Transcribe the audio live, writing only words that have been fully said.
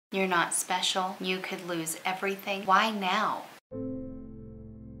You're not special. You could lose everything. Why now?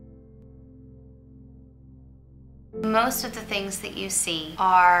 Most of the things that you see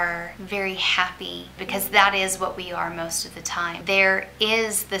are very happy because that is what we are most of the time. There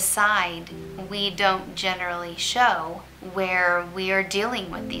is the side we don't generally show where we are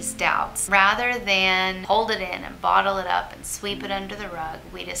dealing with these doubts. Rather than hold it in and bottle it up and sweep it under the rug,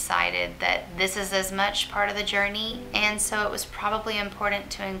 we decided that this is as much part of the journey, and so it was probably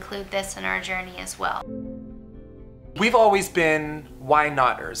important to include this in our journey as well. We've always been why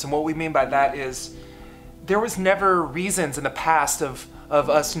noters, and what we mean by that is there was never reasons in the past of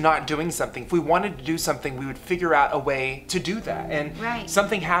us not doing something. If we wanted to do something, we would figure out a way to do that. And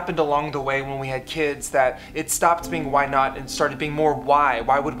something happened along the way when we had kids that it stopped being why not and started being more why.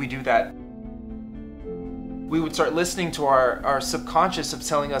 Why would we do that? We would start listening to our subconscious of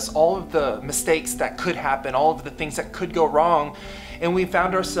telling us all of the mistakes that could happen, all of the things that could go wrong, and we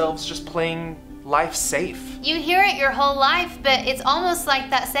found ourselves just playing life safe. You hear it your whole life, but it's almost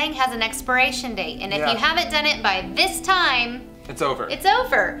like that saying has an expiration date, and if you haven't done it by this time, it's over. It's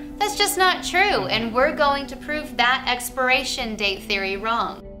over. That's just not true, and we're going to prove that expiration date theory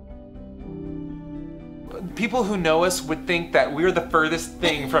wrong. People who know us would think that we're the furthest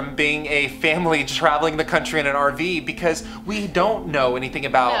thing from being a family traveling the country in an RV because we don't know anything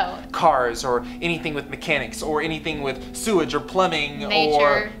about cars or anything with mechanics or anything with sewage or plumbing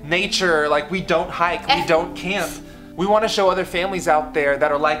or nature. Like, we don't hike, we don't camp. We want to show other families out there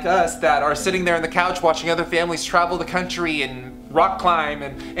that are like us, that are sitting there on the couch watching other families travel the country and rock climb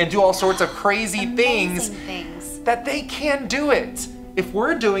and do all sorts of crazy things, that they can do it. If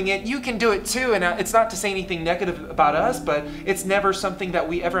we're doing it, you can do it too. And it's not to say anything negative about us, but it's never something that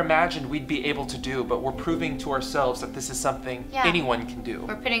we ever imagined we'd be able to do. But we're proving to ourselves that this is something anyone can do.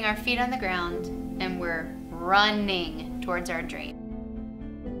 We're putting our feet on the ground and we're running towards our dream.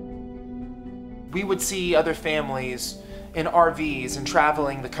 We would see other families in RVs and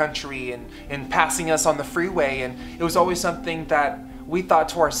traveling the country and passing us on the freeway, and it was always something that we thought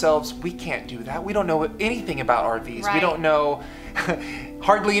to ourselves, we can't do that. We don't know anything about RVs. We don't know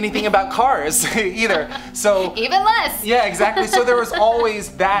hardly anything about cars either. So even less. Yeah, exactly. So there was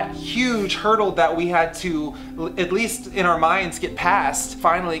always that huge hurdle that we had to, at least in our minds, get past.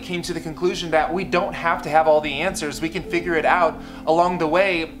 Finally, it came to the conclusion that we don't have to have all the answers. We can figure it out along the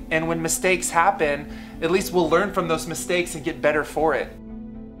way, and when mistakes happen, at least we'll learn from those mistakes and get better for it.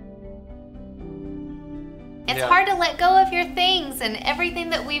 It's hard to let go of your things and everything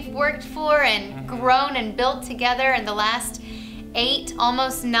that we've worked for and grown and built together in the last 8,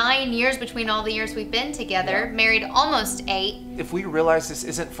 almost 9 years between all the years we've been together, married almost 8. If we realize this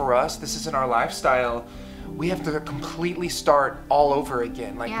isn't for us, this isn't our lifestyle, we have to completely start all over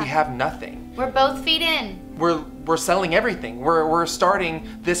again. Like we have nothing. We're both feet in. We're selling everything. We're starting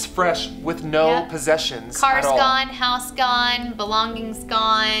this fresh with no possessions. Cars gone, house gone, belongings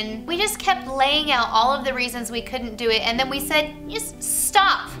gone. We just kept laying out all of the reasons we couldn't do it, and then we said, just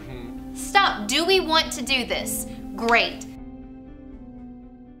stop. Stop. Do we want to do this? Great.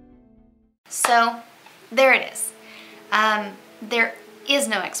 So there it is. There is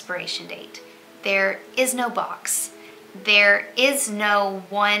no expiration date. There is no box. There is no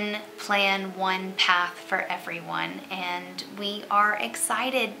one plan, one path for everyone, and we are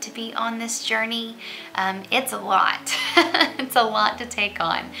excited to be on this journey. It's a lot. It's a lot to take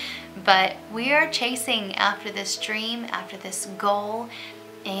on, but we are chasing after this dream, after this goal,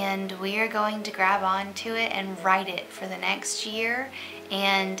 and we are going to grab onto it and write it for the next year.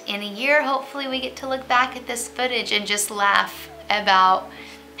 And in a year, hopefully we get to look back at this footage and just laugh about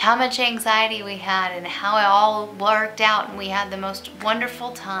how much anxiety we had and how it all worked out, and we had the most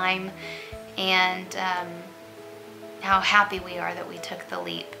wonderful time, and how happy we are that we took the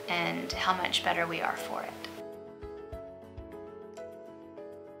leap and how much better we are for it.